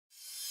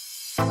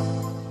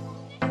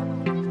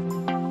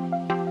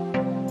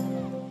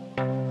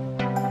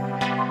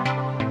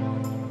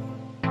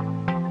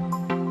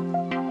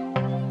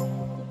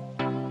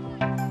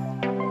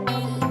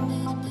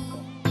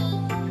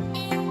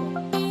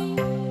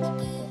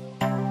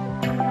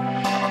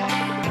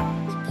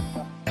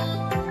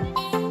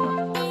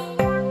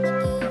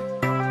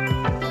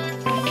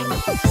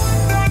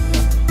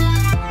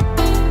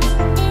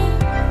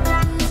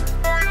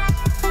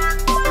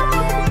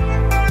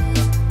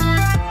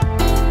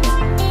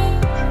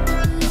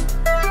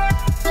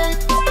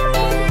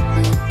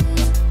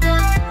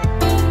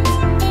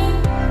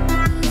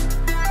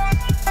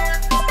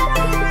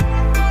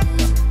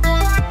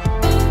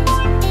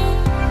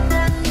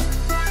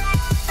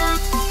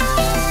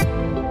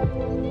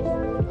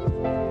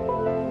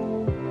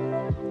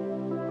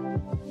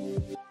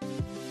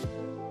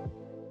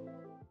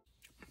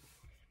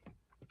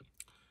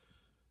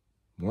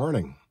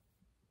morning.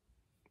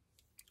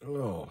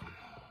 Oh,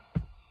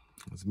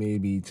 it's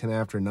maybe 10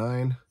 after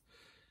 9.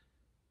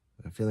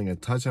 I'm feeling a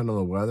touch under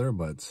the weather,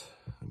 but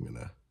I'm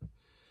gonna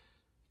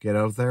get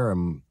out there.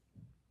 I'm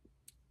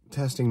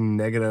testing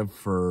negative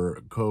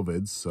for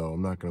COVID, so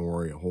I'm not gonna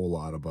worry a whole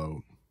lot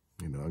about,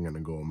 I'm gonna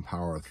go and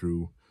power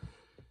through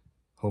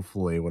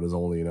hopefully what is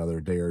only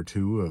another day or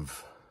two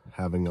of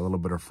having a little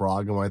bit of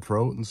frog in my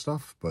throat and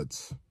stuff.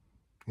 But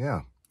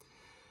yeah,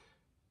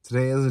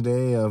 today is a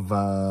day of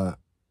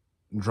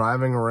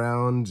driving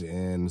around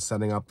and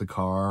setting up the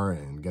car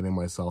and getting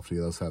myself to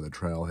the other side of the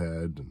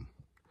trailhead, and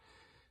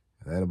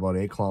then about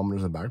 8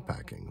 kilometers of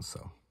backpacking,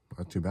 so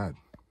not too bad.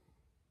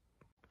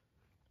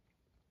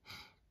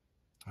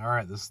 All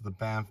right, this is the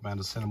Banff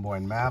National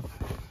map.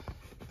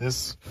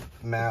 This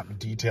map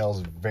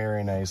details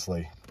very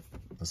nicely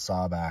the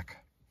Sawback.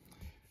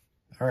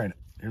 All right,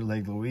 here's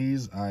Lake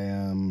Louise. I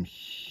am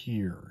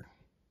here.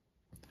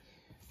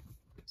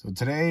 So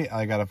today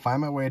I gotta find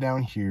my way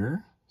down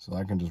here so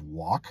I can just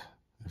walk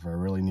if I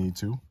really need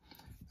to.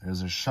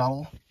 There's a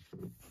shuttle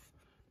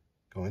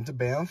going to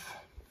Banff,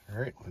 all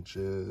right, which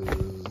is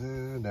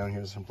down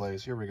here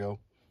someplace. Here we go.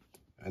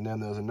 And then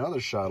there's another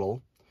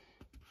shuttle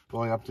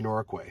going up to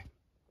Norquay.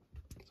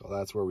 So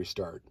that's where we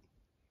start.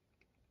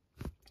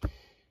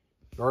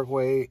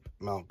 Norquay,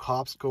 Mount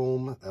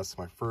Cockscomb, that's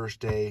my first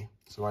day.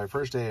 So my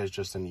first day is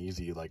just an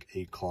easy, like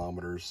 8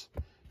 kilometers.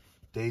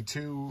 Day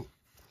 2,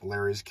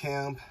 Larry's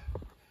Camp.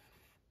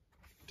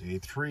 Day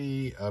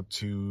 3, up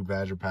to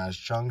Badger Pass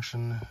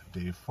Junction.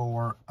 Day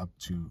 4, up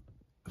to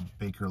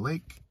Baker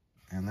Lake.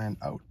 And then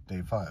out,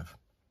 day 5.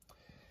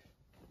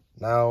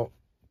 Now,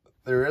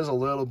 there is a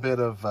little bit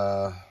of,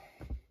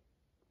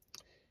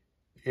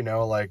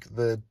 like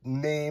the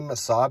name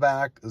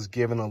Sawback is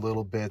given a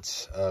little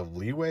bit of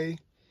leeway.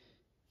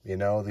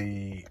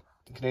 The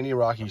Canadian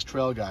Rockies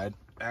Trail Guide,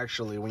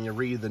 actually, when you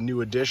read the new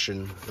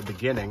edition, the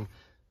beginning,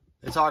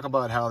 they talk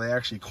about how they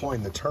actually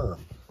coined the term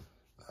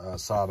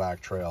Sawback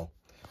Trail.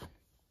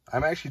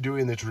 I'm actually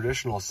doing the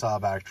traditional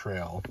Sawback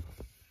Trail.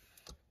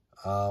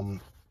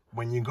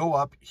 When you go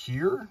up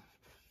here,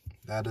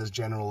 that is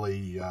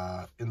generally,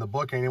 in the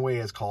book anyway,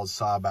 it's called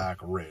Sawback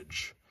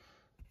Ridge.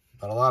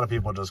 But a lot of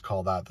people just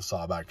call that the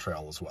Sawback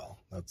Trail as well.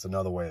 That's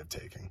another way of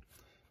taking.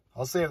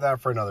 I'll save that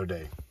for another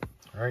day.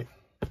 All right.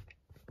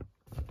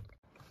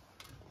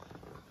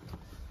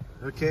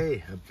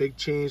 Okay, a big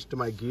change to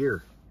my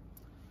gear.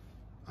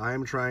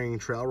 I'm trying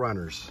trail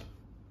runners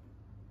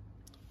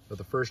for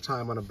the first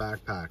time on a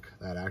backpack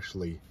that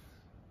actually,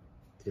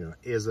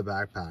 is a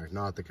backpack,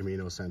 not the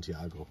Camino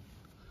Santiago.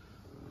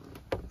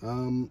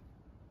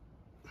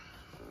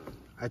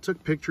 I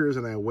took pictures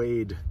and I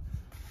weighed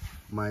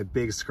my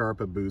big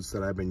Scarpa boots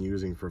that I've been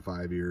using for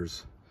 5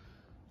 years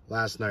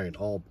last night.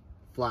 I'll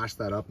flash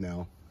that up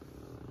now.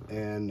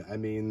 And I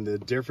mean, the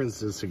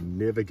difference is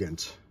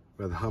significant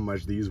with how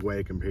much these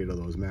weigh compared to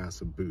those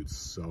massive boots.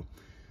 So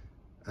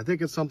I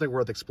think it's something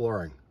worth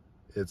exploring.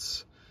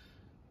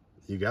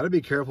 You got to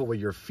be careful with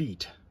your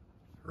feet,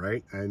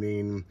 right? I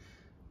mean,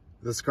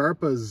 the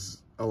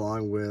Scarpas,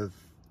 along with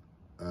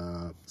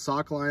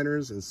sock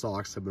liners and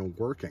socks, have been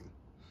working.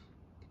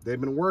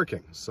 They've been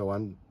working, so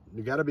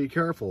you got to be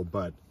careful.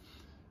 But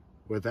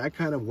with that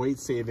kind of weight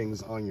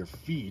savings on your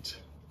feet,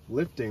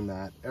 lifting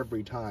that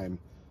every time,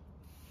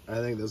 I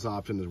think this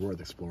option is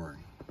worth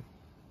exploring.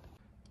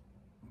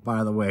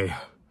 By the way,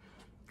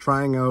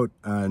 trying out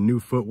new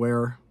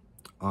footwear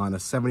on a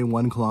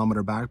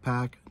 71-kilometer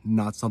backpack,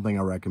 not something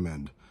I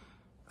recommend.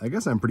 I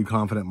guess I'm pretty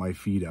confident in my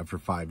feet after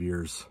 5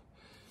 years,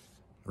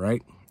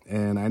 right?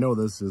 And I know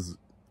this is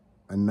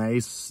a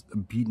nice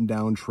beaten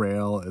down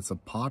trail. It's a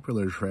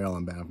popular trail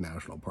in Banff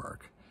National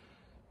Park.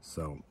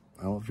 So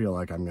I don't feel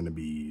like I'm gonna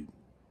be,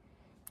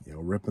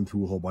 ripping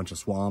through a whole bunch of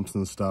swamps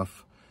and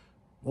stuff.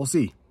 We'll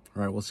see,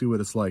 all right? We'll see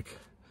what it's like.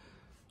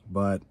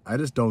 But I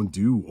just don't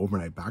do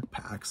overnight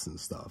backpacks and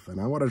stuff,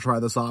 and I want to try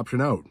this option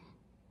out.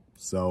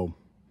 So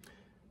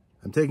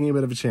I'm taking a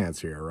bit of a chance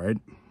here, right?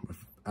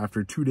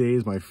 After 2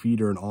 days, my feet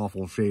are in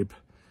awful shape.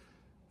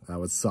 That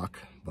would suck,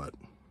 but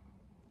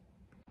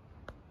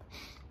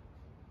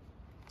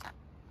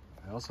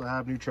I also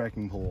have new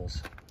trekking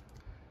poles.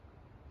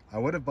 I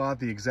would have bought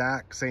the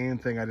exact same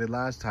thing I did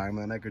last time,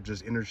 and I could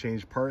just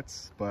interchange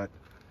parts, but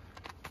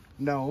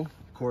no,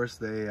 of course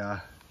they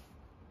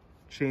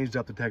changed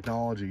up the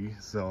technology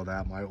so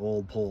that my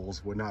old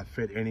poles would not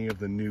fit any of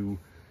the new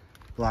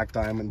Black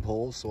Diamond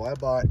poles. So I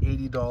bought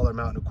 $80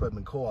 Mountain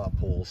Equipment Co-op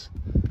poles.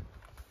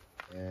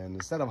 And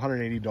instead of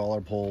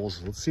 $180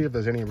 poles, let's see if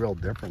there's any real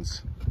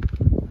difference.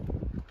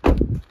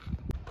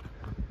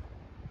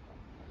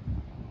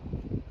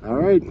 All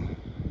right,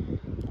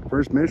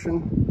 first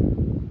mission,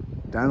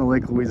 down to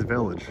Lake Louise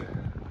Village.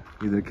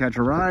 Either catch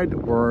a ride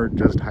or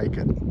just hike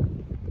it.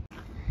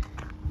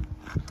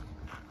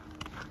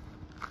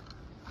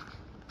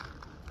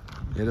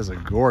 It is a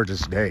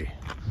gorgeous day.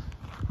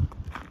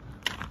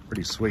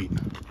 Pretty sweet.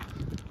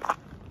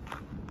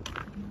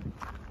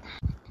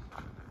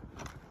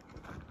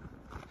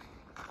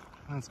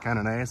 That's kind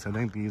of nice. I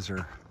think these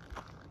are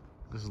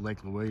This is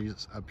Lake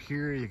Louise. Up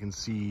here you can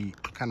see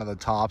kind of the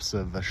tops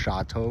of the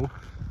chateau.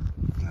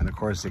 And of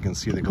course you can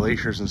see the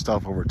glaciers and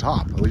stuff over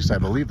top. At least I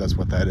believe that's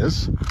what that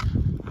is.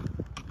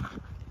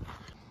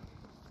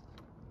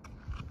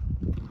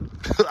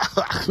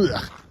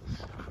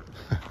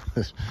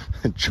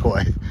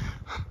 Enjoy.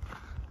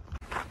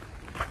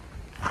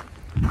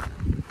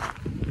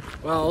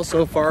 Well,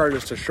 so far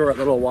just a short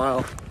little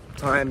while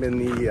time in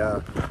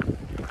the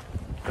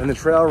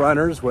trail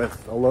runners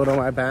with a load on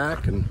my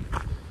back, and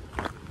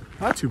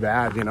not too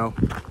bad, you know.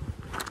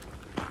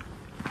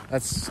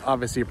 That's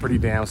obviously a pretty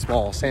damn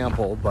small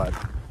sample, but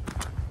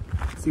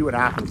see what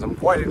happens. I'm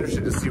quite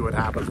interested to see what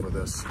happens with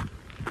this.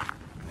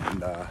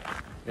 And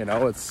you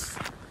know, it's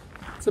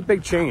a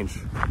big change.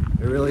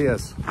 It really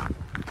is.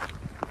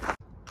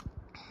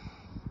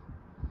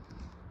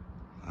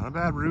 Not a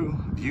bad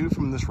view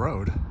from this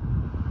road.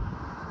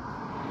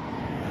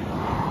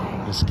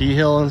 The ski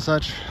hill and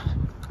such.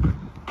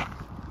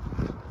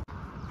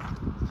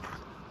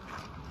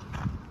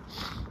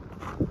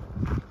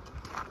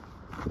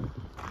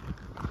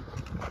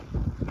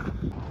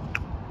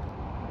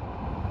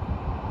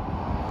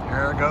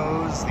 There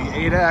goes the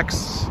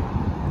 8X.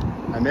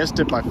 I missed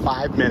it by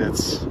 5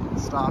 minutes. It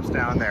stops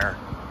down there.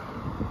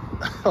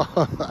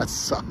 Oh, that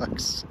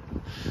sucks.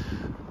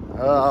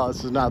 Oh,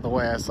 this is not the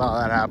way I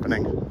saw that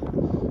happening.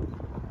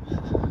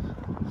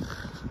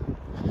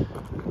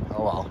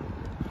 Oh well.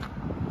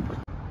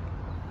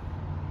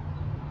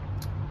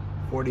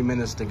 40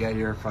 minutes to get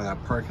here from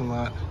that parking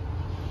lot.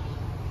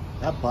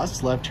 That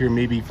bus left here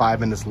maybe 5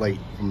 minutes late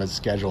from its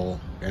schedule,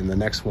 and the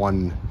next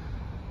one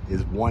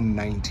is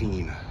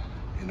 1:19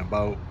 in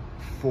about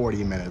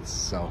 40 minutes,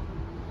 so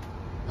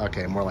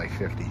okay, more like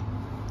 50.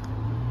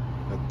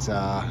 But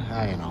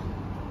I don't know,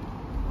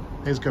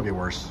 things could be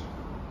worse.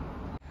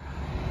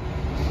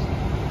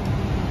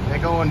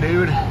 Get going,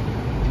 dude.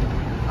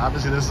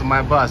 Obviously this is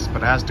my bus,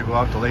 but it has to go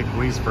out to Lake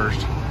Louise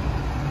first,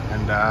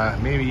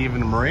 and maybe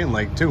even Moraine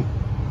Lake too.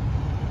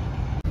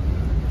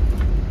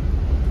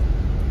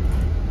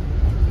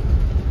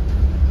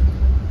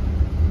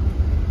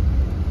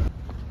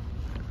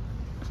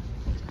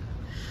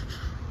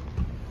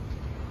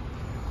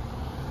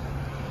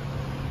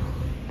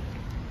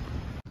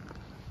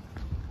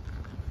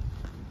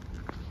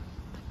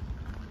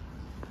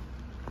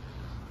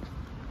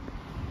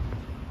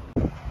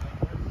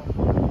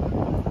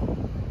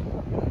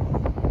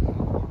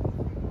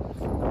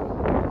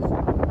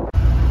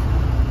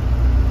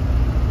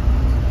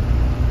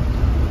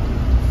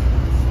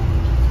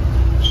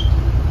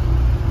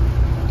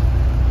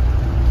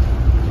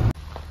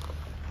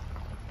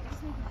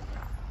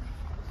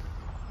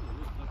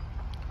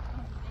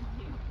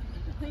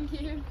 Thank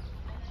you.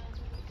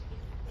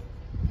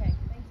 Okay,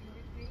 thank you.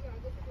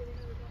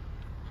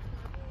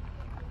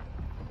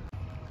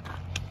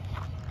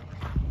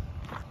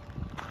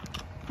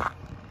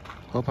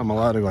 Hope I'm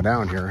allowed to go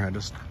down here. I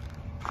just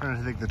trying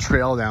to take the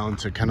trail down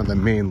to kind of the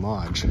main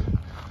lodge.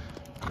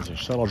 There's a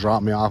shuttle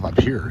dropped me off up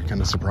here,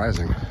 kind of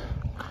surprising.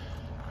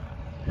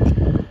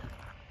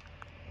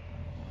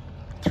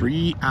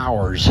 3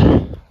 hours,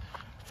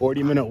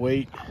 40-minute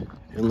wait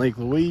in Lake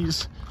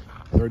Louise,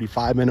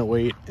 35-minute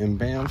wait in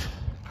Banff.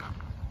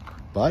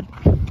 But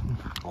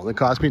only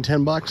cost me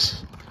 10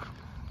 bucks.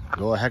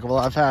 Go a heck of a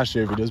lot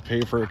faster if you just pay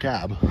for a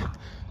cab.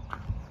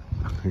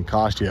 It can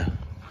cost you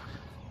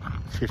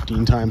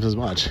 15 times as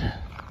much.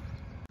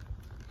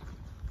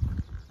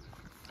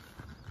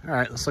 All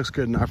right, this looks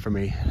good enough for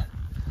me.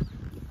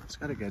 Just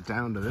gotta get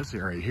down to this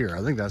area here.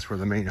 I think that's where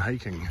the main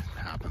hiking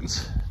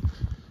happens.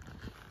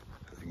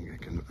 I think I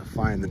can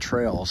find the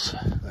trails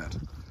that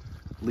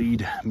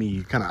lead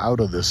me kind of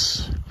out of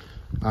this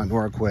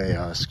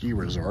Norquay ski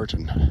resort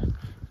and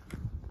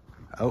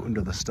out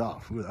into the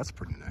stuff. Ooh, that's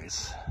pretty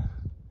nice.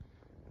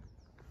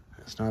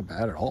 It's not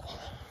bad at all.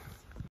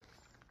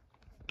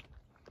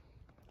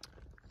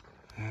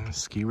 And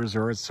ski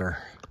resorts are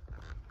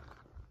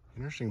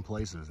interesting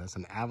places. That's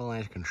an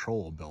avalanche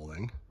control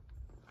building.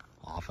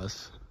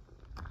 Office.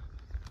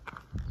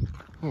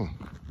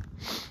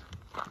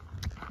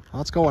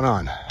 What's going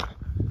on?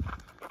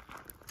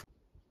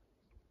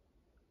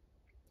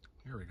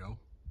 Here we go.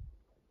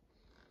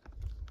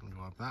 You can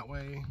go up that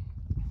way,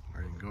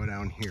 or you can go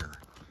down here.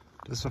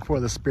 Just before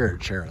the spirit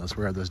chair, that's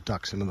where there's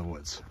ducks into the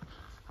woods.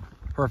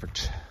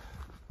 Perfect.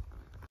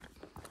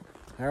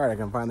 All right, I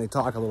can finally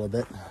talk a little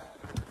bit.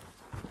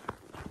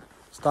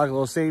 Let's talk a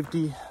little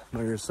safety.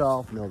 Know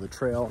yourself, know the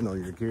trail, know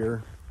your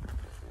gear.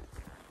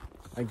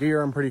 My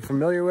gear I'm pretty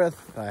familiar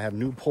with. I have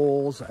new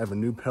poles, I have a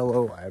new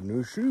pillow, I have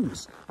new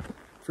shoes.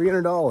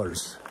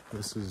 $300.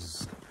 This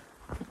is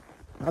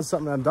not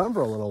something I've done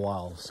for a little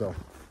while, so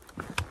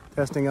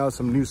testing out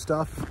some new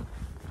stuff.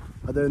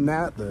 Other than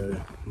that, the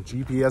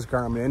GPS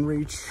Garmin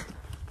InReach,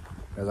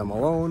 as I'm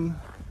alone,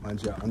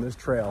 mind you, on this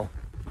trail,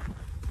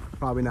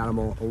 probably not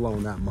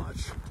alone that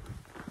much.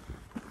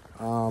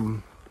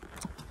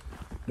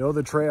 Know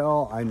the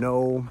trail. I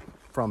know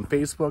from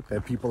Facebook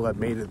that people have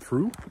made it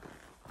through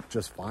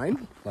just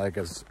fine, like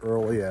as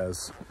early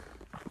as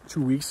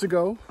 2 weeks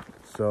ago.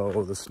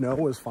 So the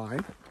snow is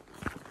fine.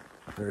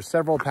 There's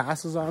several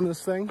passes on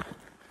this thing.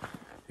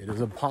 It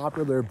is a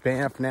popular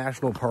Banff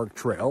National Park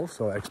trail,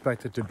 so I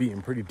expect it to be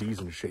in pretty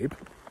decent shape.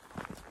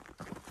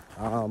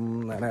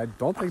 And I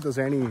don't think there's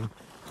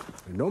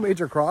no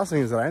major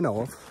crossings that I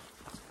know of,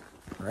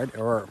 right?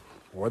 Or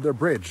they're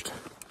bridged.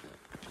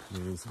 I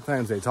mean,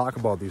 sometimes they talk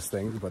about these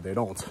things, but they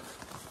don't.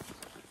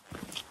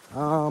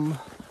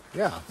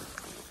 Yeah.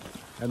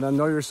 And then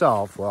know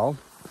yourself. Well,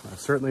 I've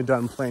certainly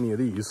done plenty of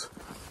these.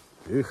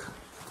 Ugh,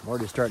 I'm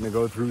already starting to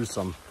go through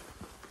some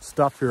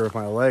stuff here with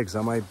my legs.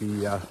 I might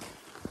be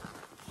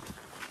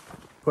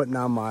putting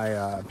on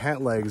my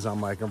pant legs on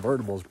my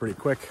convertibles pretty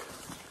quick.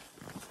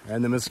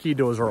 And the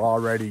mosquitoes are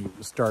already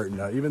starting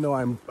to, even though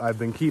I've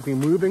been keeping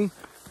moving,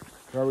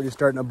 they're already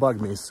starting to bug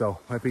me. So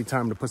might be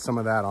time to put some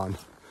of that on.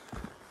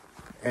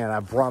 And I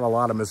brought a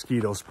lot of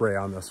mosquito spray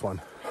on this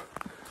one.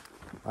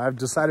 I've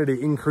decided to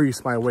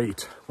increase my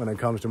weight when it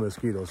comes to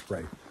mosquito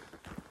spray.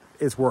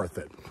 It's worth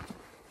it.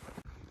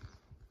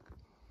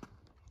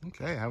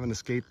 Okay, I haven't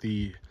escaped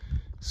the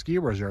ski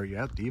resort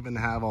yet. They even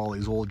have all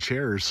these old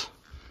chairs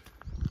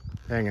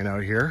hanging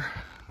out here.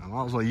 I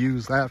might as well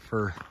use that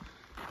for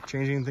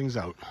changing things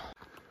out.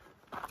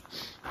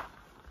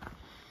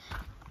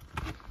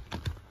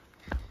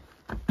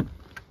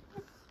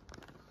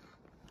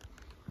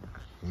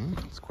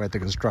 It's quite the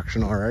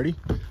construction already.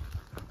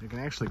 You can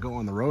actually go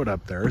on the road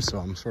up there, so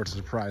I'm sort of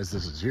surprised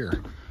this is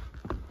here.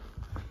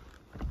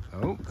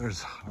 Oh,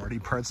 there's already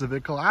parts of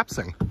it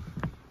collapsing.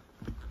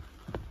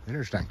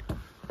 Interesting.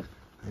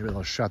 Maybe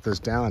they'll shut this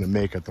down and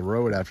make it the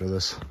road after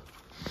this.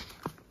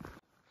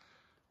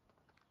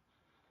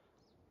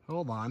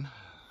 Hold on.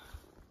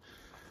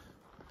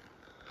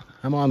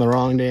 I'm on the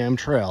wrong damn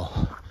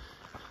trail.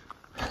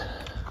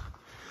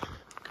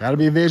 Gotta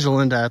be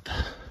vigilant at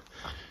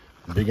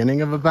the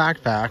beginning of a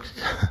backpack.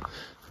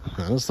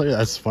 Honestly,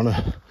 that's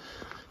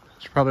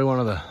probably one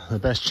of the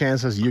best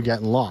chances of you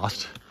getting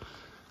lost.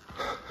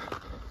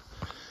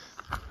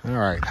 All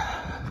right.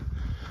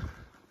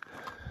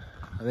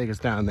 I think it's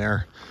down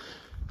there.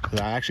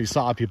 I actually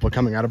saw people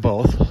coming out of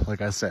both,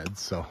 like I said,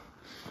 so,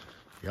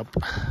 yep.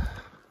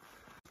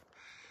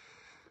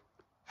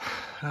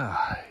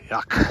 Ah,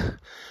 yuck.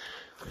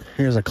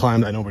 Here's a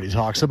climb that nobody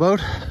talks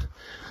about.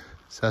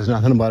 Says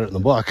nothing about it in the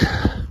book.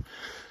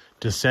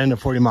 Descend to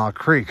 40 Mile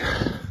Creek.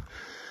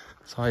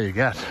 That's all you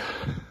get.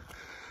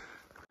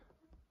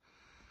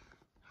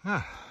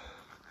 Huh.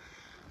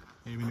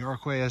 Maybe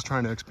Norquay is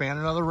trying to expand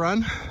another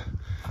run.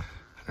 I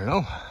don't know.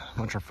 A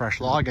bunch of fresh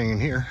logging in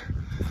here.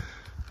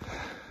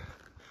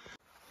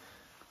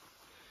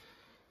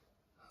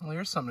 Well,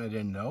 here's something I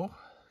didn't know.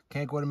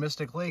 Can't go to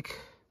Mystic Lake.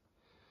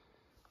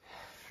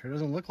 Sure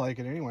doesn't look like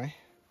it anyway.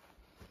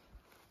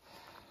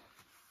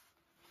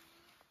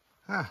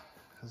 Huh,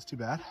 that's too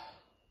bad.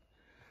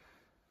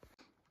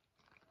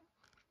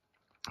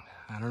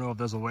 I don't know if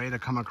there's a way to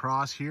come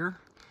across here,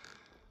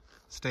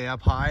 stay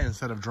up high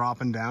instead of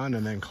dropping down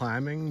and then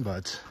climbing,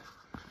 but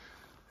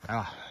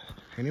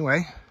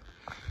anyway,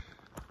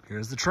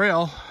 here's the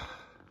trail.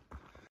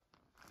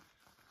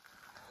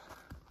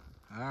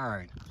 All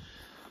right,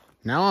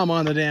 now I'm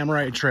on the damn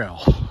right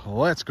trail.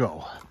 Let's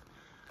go.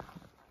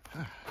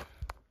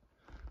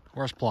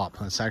 Horse plop.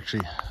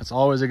 That's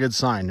always a good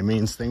sign. It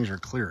means things are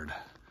cleared.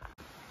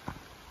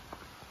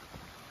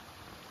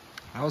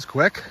 That was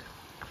quick.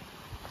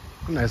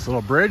 Nice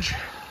little bridge.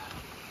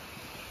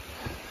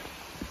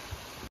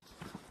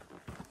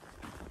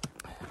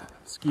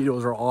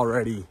 Mosquitoes are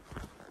already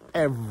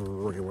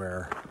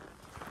everywhere.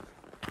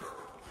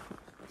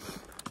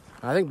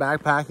 I think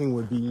backpacking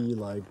would be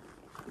like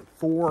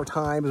 4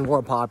 times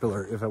more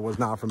popular if it was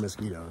not for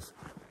mosquitoes.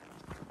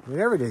 You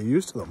never get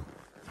used to them.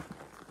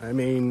 I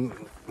mean,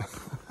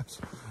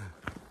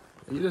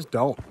 you just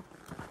don't.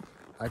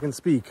 I can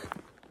speak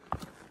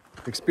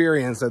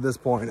experience at this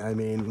point. I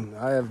mean,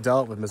 I have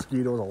dealt with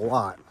mosquitoes a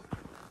lot.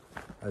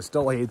 I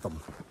still hate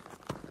them.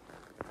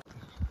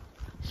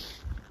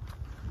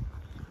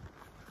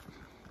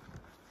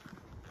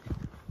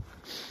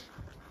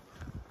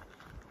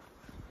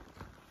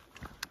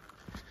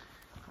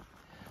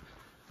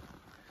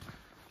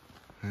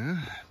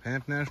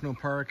 Banff National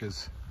Park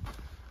is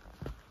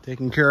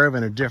taken care of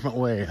in a different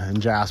way than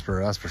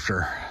Jasper, that's for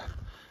sure.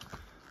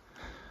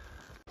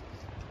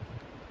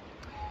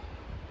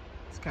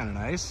 It's kind of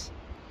nice.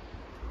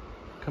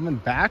 Coming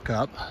back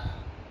up.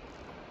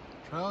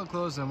 Trail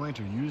closed in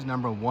winter. Use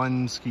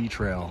 #1 ski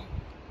trail.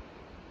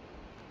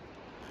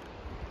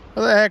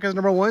 What the heck is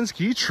 #1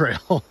 ski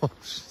trail?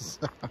 Is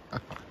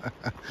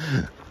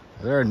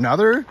there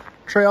another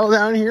trail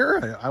down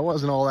here? I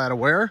wasn't all that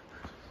aware.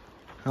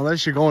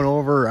 Unless you're going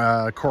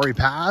over Corey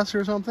Pass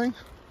or something.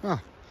 Huh.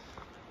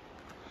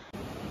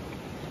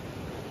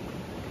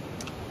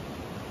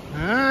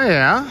 Oh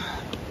yeah.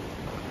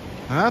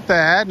 Not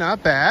bad,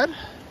 not bad.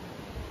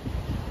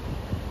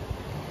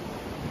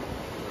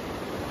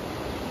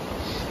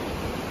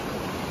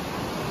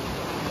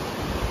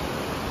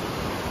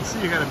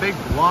 See, you got a big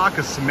block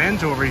of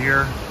cement over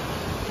here.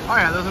 Oh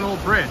yeah, there's an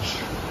old bridge.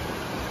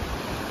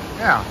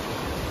 Yeah.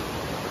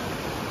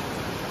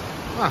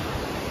 Huh.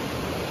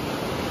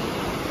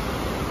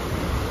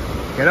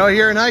 Get out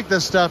here and hike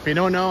this stuff. You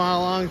don't know how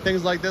long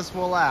things like this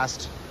will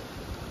last.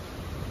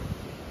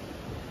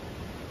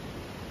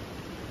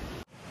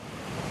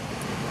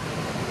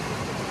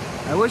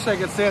 I wish I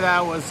could say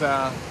that was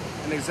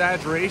an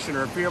exaggeration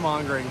or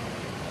fear-mongering.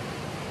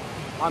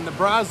 On the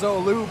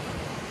Brazeau Loop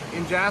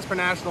in Jasper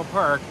National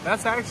Park,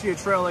 that's actually a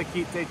trail they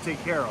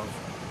take care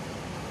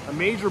of. A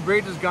major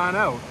bridge has gone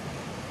out,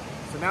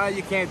 so now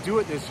you can't do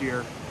it this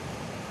year.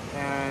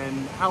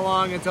 And how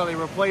long until they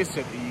replace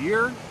it? A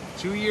year?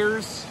 2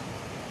 years?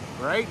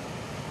 Right?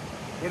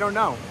 They don't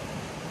know.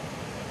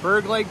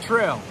 Berg Lake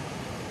Trail.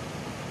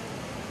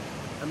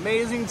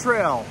 Amazing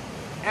trail.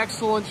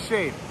 Excellent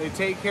shape. They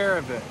take care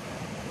of it.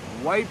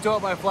 Wiped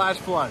out by flash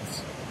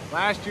floods.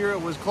 Last year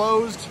it was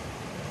closed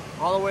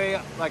all the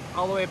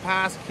way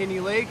past Kinney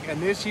Lake,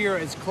 and this year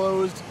it's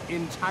closed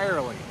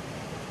entirely.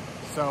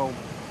 So,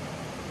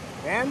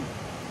 man,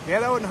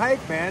 get out and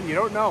hike, man. You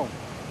don't know.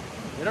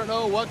 You don't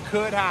know what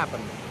could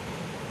happen.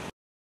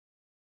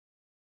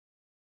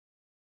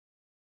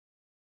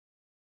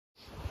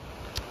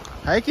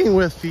 Hiking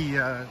with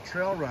the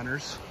trail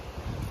runners.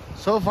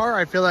 So far,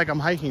 I feel like I'm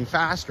hiking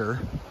faster,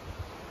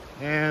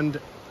 and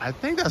I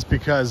think that's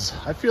because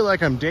I feel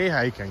like I'm day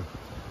hiking.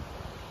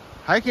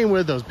 Hiking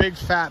with those big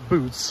fat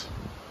boots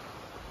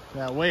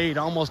that weighed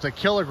almost 1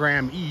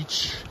 kilogram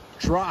each,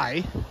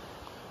 dry,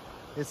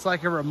 it's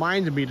like it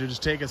reminded me to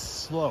just take it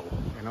slow.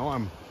 You know,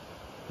 I'm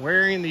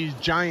wearing these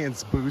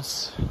Giants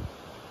boots,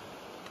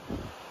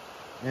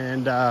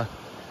 and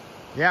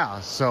yeah,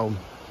 so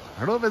I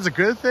don't know if it's a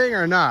good thing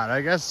or not.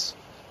 I guess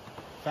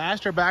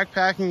faster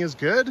backpacking is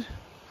good.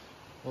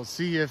 We'll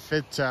see if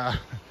it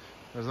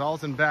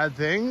results in bad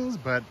things,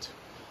 but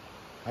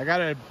I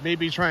gotta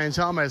maybe try and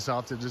tell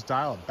myself to just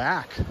dial it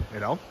back, you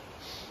know?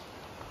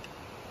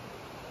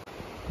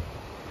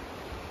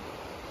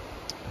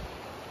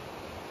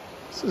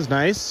 This is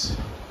nice.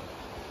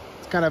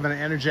 It's kind of an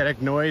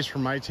energetic noise for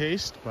my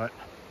taste, but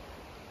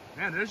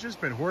man, there's just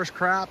been horse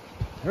crap.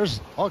 There's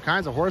all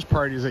kinds of horse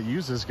parties that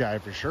use this guy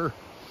for sure.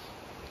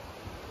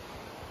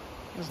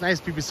 It's nice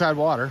to be beside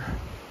water.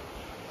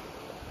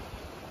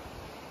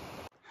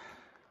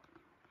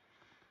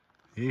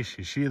 Yeesh,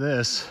 you see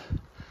this?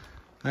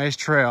 Nice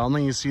trail, and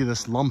then you see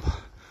this lump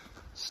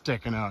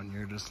sticking out, and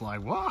you're just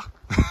like, whoa!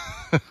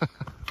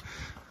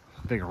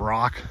 Big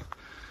rock.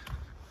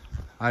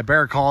 I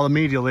bear called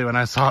immediately when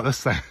I saw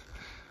this thing.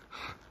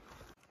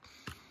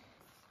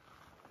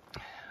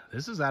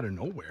 This is out of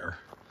nowhere.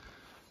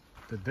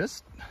 Did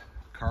this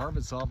carve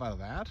itself out of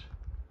that?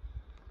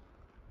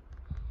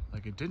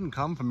 Like, it didn't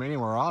come from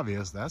anywhere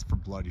obvious, that's for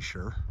bloody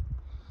sure.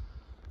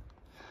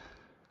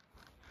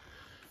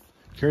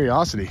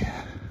 Curiosity.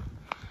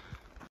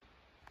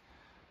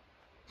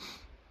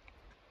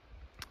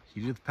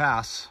 Edith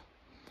Pass.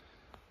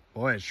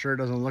 Boy, it sure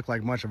doesn't look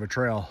like much of a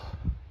trail.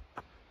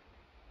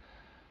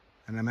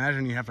 And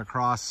imagine you have to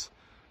cross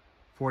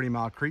 40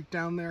 Mile Creek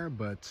down there,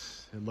 but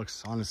it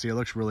looks, honestly, it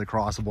looks really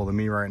crossable to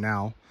me right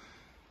now.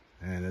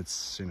 And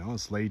it's, you know,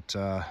 it's late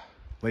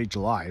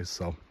July,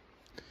 so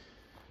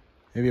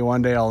maybe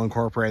one day I'll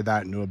incorporate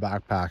that into a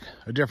backpack,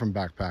 a different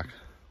backpack.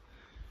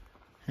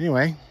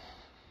 Anyway,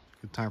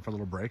 good time for a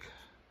little break.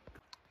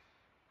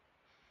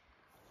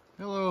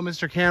 Hello,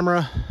 Mr.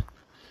 Camera.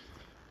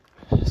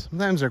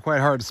 Sometimes they're quite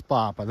hard to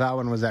spot, but that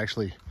one was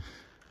actually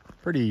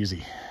pretty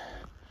easy.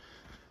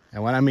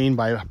 And what I mean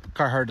by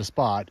hard to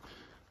spot,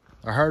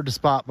 they're hard to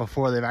spot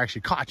before they've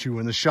actually caught you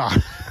in the shot.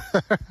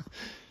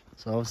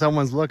 So if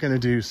someone's looking to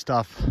do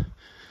stuff and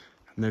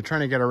they're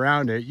trying to get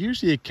around it,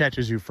 usually it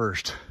catches you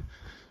first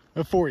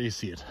before you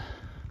see it.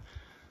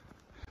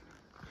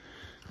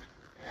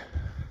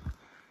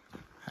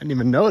 I didn't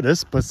even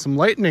notice, but some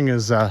lightning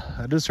is,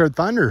 I just heard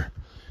thunder.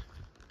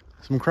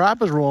 Some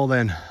crap has rolled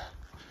in.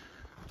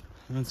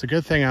 And it's a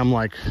good thing I'm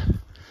like,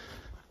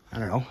 I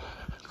don't know,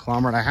 1.5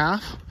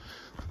 kilometers,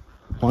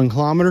 1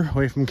 kilometer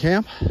away from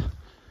camp.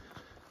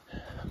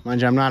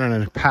 Mind you, I'm not in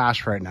a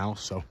pass right now,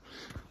 so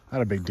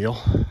not a big deal.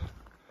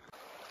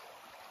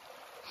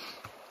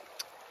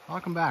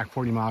 Welcome back,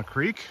 40 Mile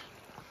Creek.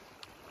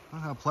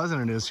 Look how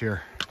pleasant it is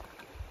here.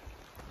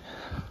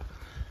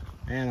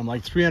 And I'm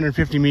like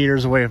 350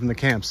 meters away from the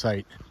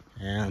campsite,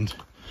 and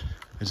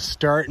it's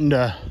starting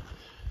to,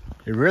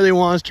 it really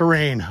wants to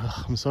rain.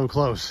 Ugh, I'm so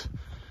close.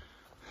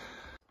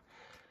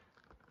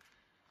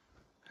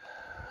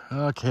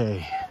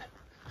 Okay,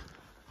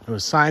 no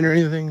sign or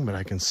anything, but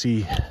I can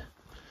see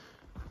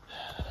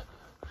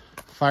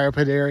fire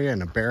pit area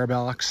and a bear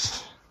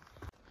box.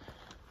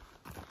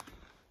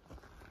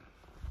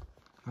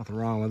 Nothing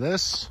wrong with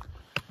this.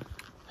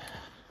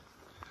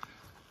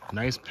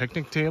 Nice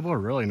picnic table, a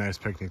really nice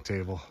picnic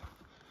table.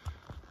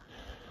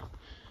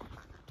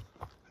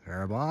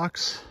 Bear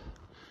box.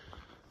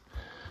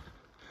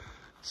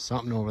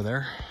 Something over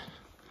there.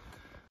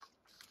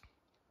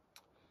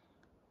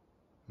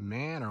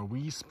 Man, are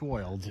we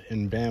spoiled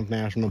in Banff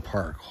National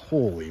Park.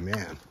 Holy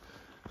man.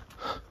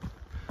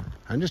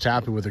 I'm just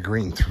happy with the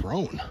green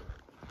throne.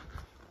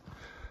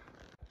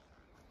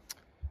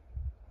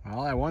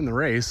 Well, I won the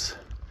race.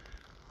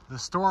 The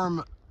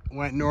storm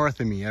went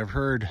north of me. I've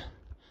heard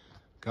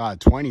God,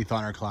 20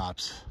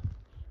 thunderclaps.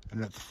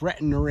 And it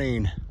threatened to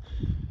rain.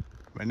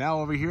 But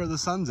now over here, the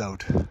sun's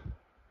out.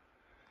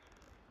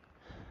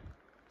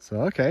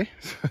 So, okay.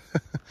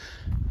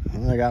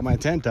 Well, I got my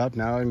tent up.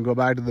 Now I can go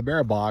back to the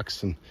bear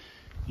box and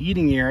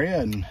eating area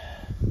and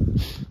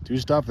do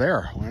stuff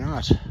there. Why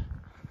not? A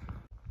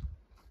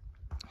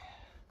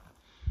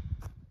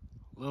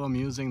little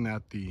amusing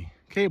that the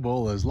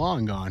cable is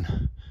long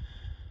gone.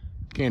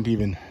 Can't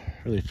even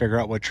really figure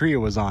out what tree it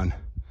was on.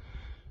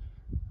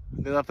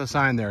 They left the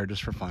sign there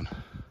just for fun.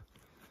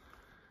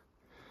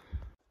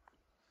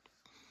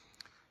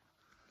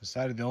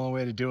 Decided the only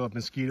way to deal with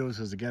mosquitoes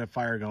is to get a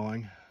fire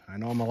going. I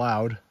know I'm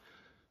allowed.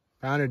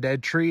 Found a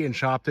dead tree and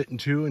chopped it in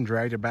two and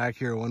dragged it back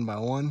here one by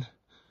one.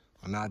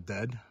 I'm not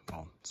dead.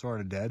 Well,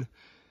 sort of dead.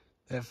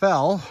 It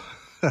fell.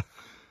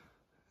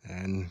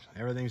 And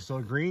everything's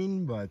still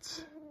green,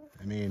 but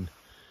I mean,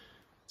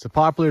 it's a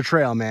popular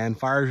trail, man.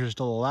 Fires are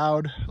still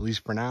allowed, at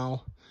least for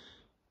now.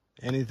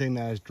 Anything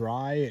that is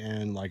dry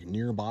and like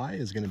nearby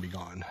is going to be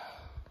gone.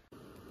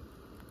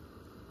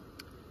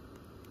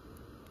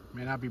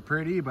 May not be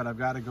pretty, but I've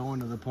got to go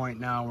into the point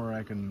now where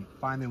I can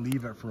finally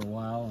leave it for a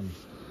while and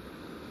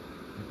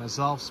make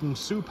myself some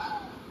soup.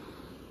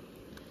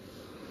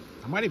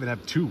 I might even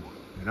have two,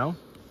 you know?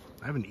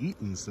 I haven't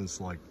eaten since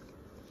like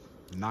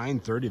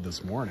 9:30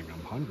 this morning.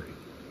 I'm hungry.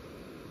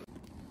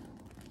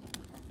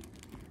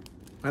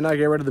 Might not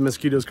get rid of the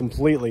mosquitoes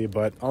completely,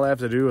 but all I have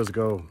to do is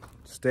go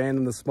stand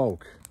in the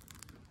smoke.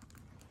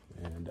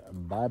 And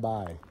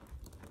bye-bye.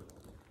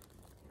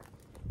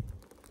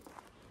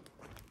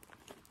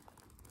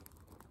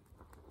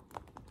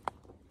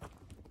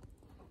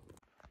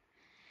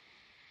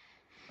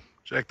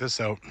 Check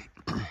this out.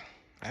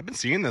 I've been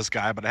seeing this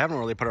guy, but I haven't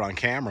really put it on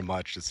camera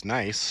much. It's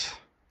nice.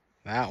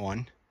 That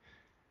one.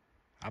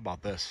 How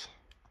about this?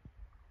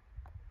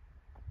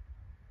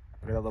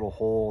 Look at that little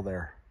hole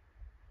there.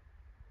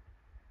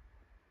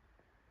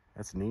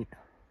 That's neat.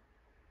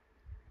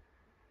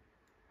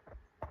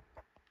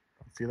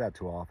 Don't see that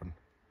too often.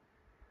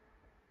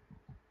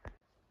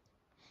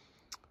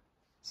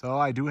 So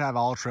I do have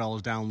all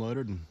trails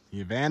downloaded, and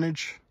the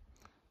Advantage,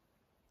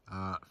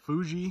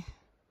 Fuji,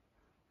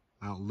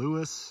 Mount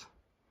Louise,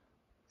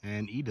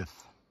 and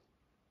Edith.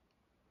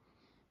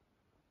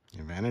 The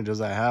advantage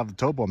is I have the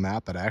topo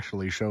map that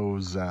actually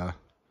shows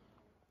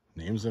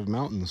names of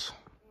mountains.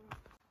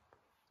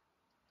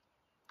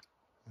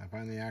 I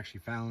finally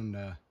actually found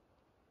the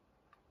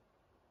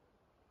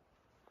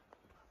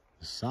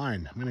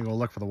sign. I'm gonna go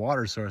look for the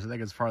water source. I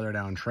think it's farther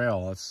down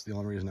trail. That's the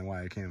only reason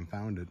why I came and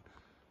found it.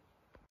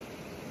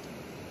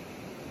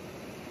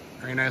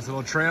 Very nice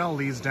little trail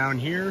leads down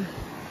here.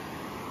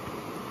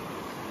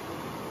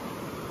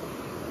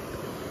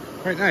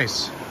 Quite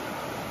nice.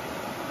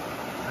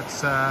 That's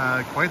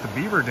quite the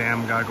beaver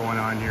dam got going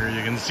on here.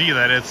 You can see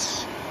that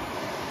it's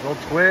little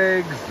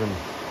twigs and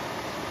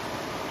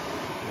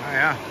oh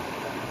yeah.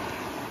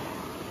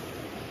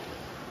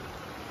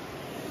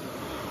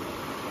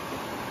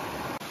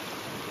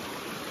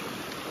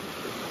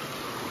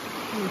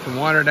 You can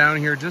water down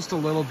here just a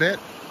little bit,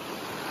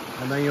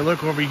 and then you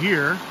look over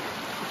here.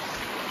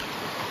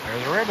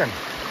 There's a ribbon.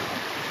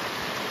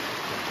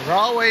 There's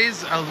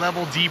always a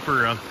level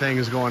deeper of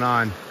things going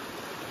on.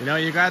 You know,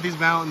 you got these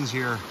mountains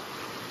here,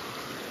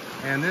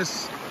 and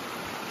this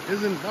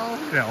isn't, well,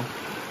 you know,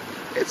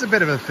 it's a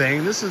bit of a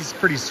thing. This is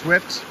pretty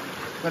swift,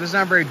 but it's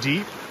not very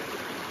deep.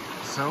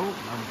 So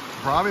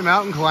probably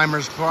mountain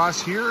climbers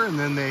cross here, and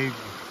then they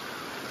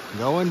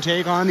go and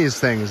take on these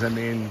things. I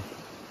mean,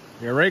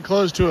 you're right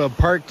close to a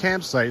park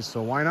campsite,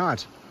 so why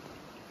not?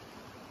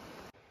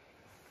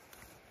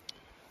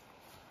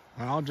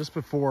 Well, just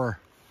before,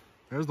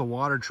 there's the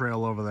water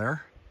trail over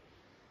there.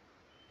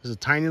 There's a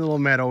tiny little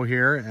meadow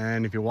here,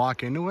 and if you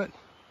walk into it,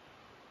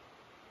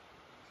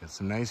 get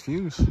some nice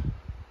views.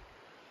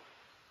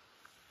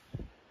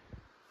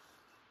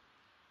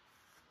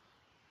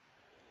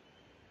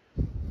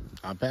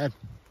 Not bad.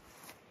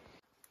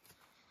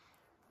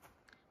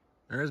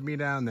 There's me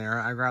down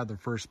there. I grabbed the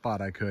first spot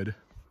I could.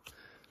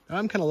 Now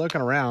I'm kind of looking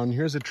around.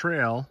 Here's a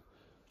trail.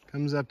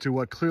 Comes up to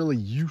what clearly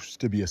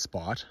used to be a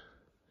spot.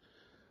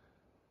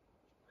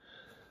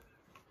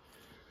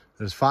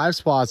 There's 5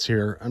 spots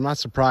here. I'm not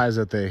surprised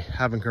that they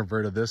haven't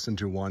converted this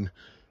into one,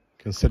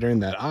 considering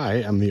that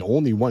I am the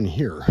only one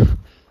here.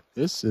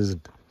 This is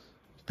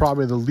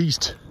probably the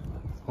least.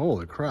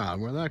 Holy crap,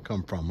 where'd that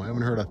come from? I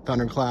haven't heard a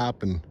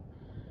thunderclap in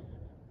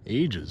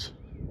ages.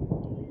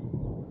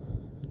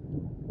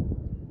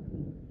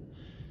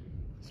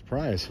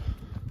 Surprise.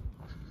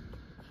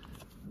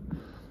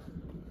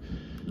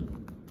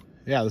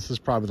 Yeah, this is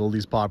probably the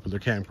least popular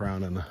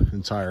campground in the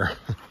entire.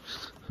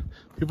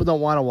 People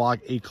don't want to walk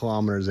 8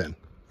 kilometers in,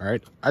 all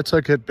right? I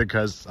took it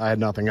because I had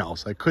nothing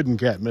else. I couldn't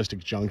get Mystic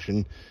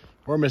Junction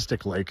or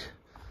Mystic Lake.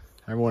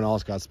 Everyone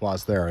else got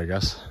spots there, I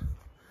guess.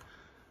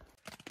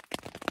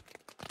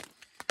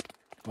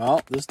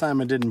 Well, this time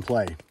it didn't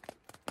play.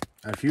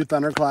 A few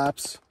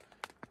thunderclaps,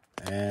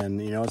 and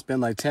you know, it's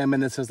been like 10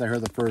 minutes since I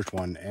heard the first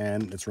one,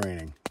 and it's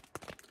raining.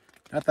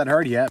 Not that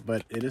hard yet,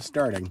 but it is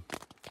starting.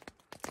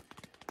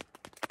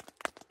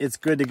 it's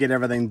good to get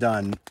everything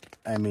done.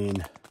 I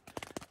mean,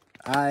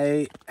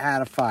 I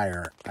had a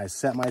fire. I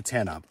set my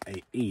tent up.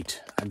 I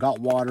ate. I got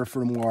water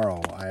for tomorrow.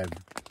 I've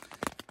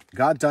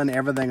got done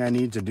everything I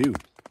need to do.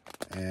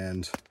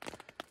 And,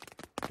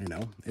 you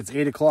know, it's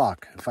 8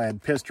 o'clock. If I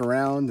had pissed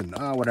around and,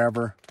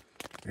 whatever,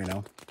 you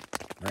know,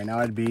 right now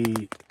I'd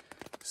be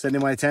setting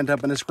my tent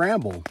up in a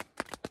scramble.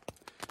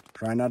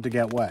 Trying not to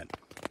get wet.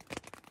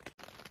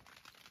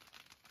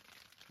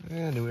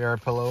 And new air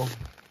pillow.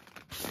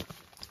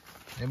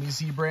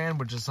 MEC brand,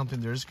 which is something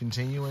they're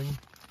discontinuing,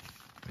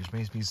 which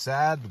makes me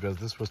sad because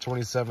this was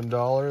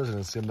 $27 and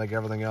it seemed like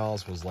everything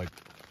else was like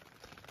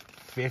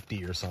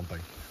 $50 or something.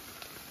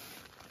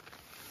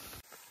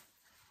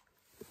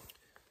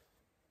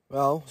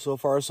 Well, so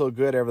far so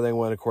good. Everything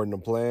went according to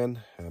plan.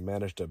 I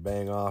managed to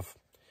bang off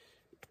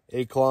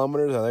 8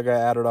 kilometers. I think I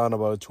added on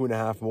about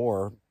 2.5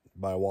 more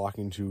by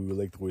walking to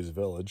Lake Louise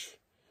Village.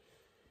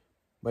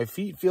 My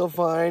feet feel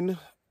fine.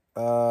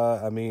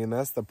 I mean,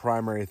 that's the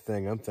primary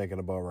thing I'm thinking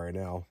about right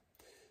now.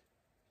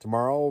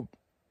 Tomorrow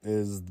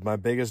is my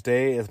biggest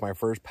day. It's my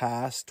first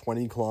pass,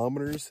 20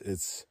 kilometers.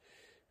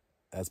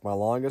 That's my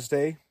longest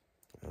day.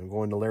 I'm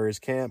going to Larry's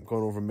camp,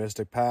 going over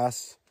Mystic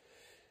Pass.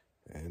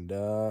 And,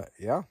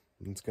 yeah,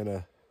 that's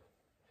gonna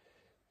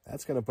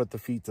put the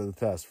feet to the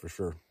test for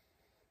sure.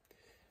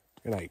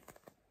 Good night.